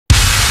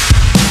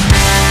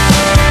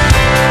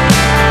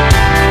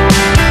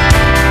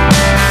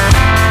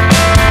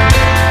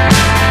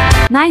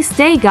Nice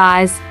day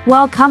guys,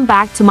 welcome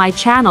back to my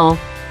channel.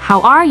 How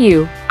are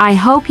you? I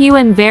hope you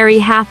are very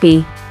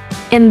happy.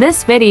 In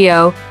this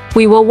video,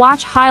 we will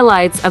watch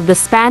highlights of the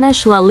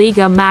Spanish La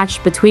Liga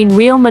match between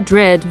Real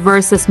Madrid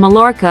versus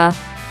Mallorca.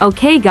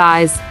 Okay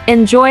guys,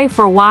 enjoy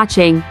for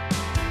watching.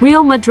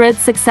 Real Madrid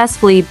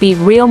successfully beat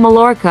Real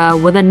Mallorca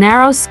with a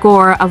narrow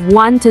score of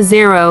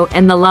 1-0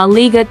 in the La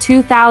Liga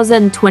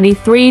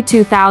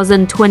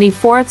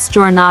 2023-2024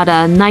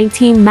 jornada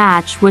 19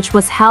 match, which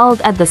was held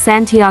at the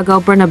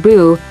Santiago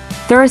Bernabeu,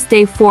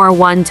 Thursday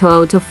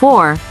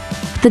 4-1-4.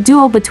 The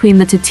duel between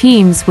the two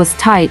teams was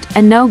tight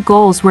and no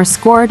goals were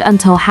scored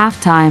until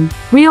halftime.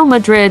 Real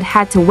Madrid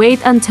had to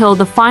wait until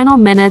the final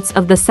minutes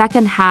of the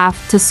second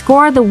half to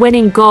score the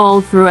winning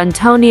goal through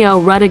Antonio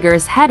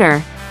Rudiger's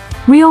header.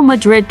 Real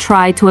Madrid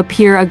tried to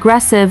appear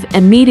aggressive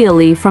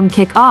immediately from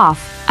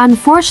kick-off.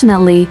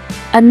 Unfortunately,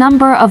 a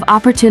number of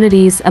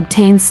opportunities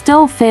obtained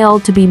still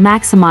failed to be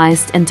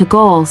maximized into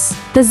goals.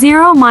 The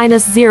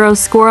 0-0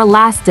 score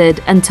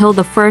lasted until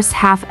the first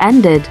half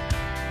ended.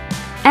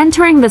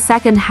 Entering the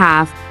second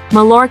half,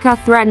 Mallorca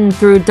threatened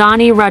through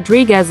Dani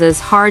Rodriguez's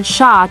hard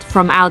shot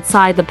from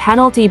outside the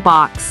penalty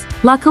box.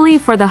 Luckily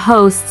for the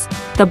hosts,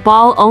 the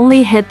ball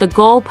only hit the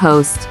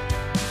goalpost.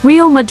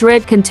 Real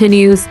Madrid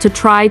continues to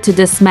try to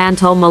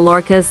dismantle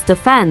Mallorca's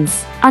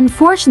defense.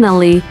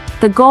 Unfortunately,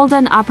 the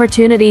golden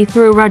opportunity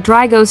through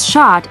Rodrigo's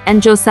shot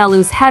and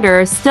Joselu's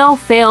header still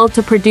failed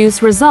to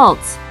produce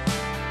results.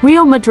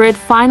 Real Madrid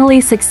finally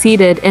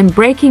succeeded in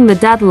breaking the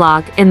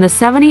deadlock in the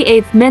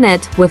 78th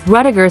minute with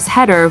Rudiger's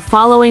header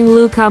following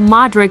Luka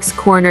Modric's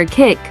corner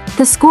kick.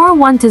 The score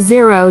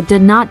 1-0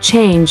 did not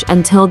change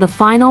until the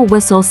final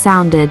whistle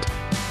sounded.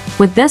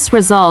 With this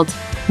result,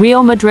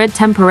 Real Madrid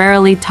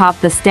temporarily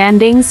topped the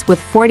standings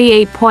with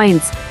 48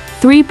 points,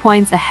 3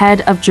 points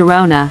ahead of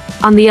Girona.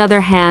 On the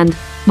other hand,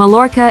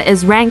 Mallorca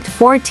is ranked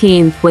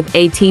 14th with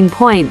 18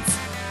 points.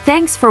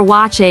 Thanks for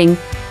watching.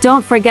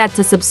 Don't forget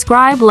to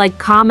subscribe, like,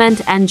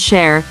 comment and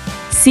share.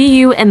 See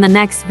you in the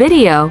next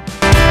video.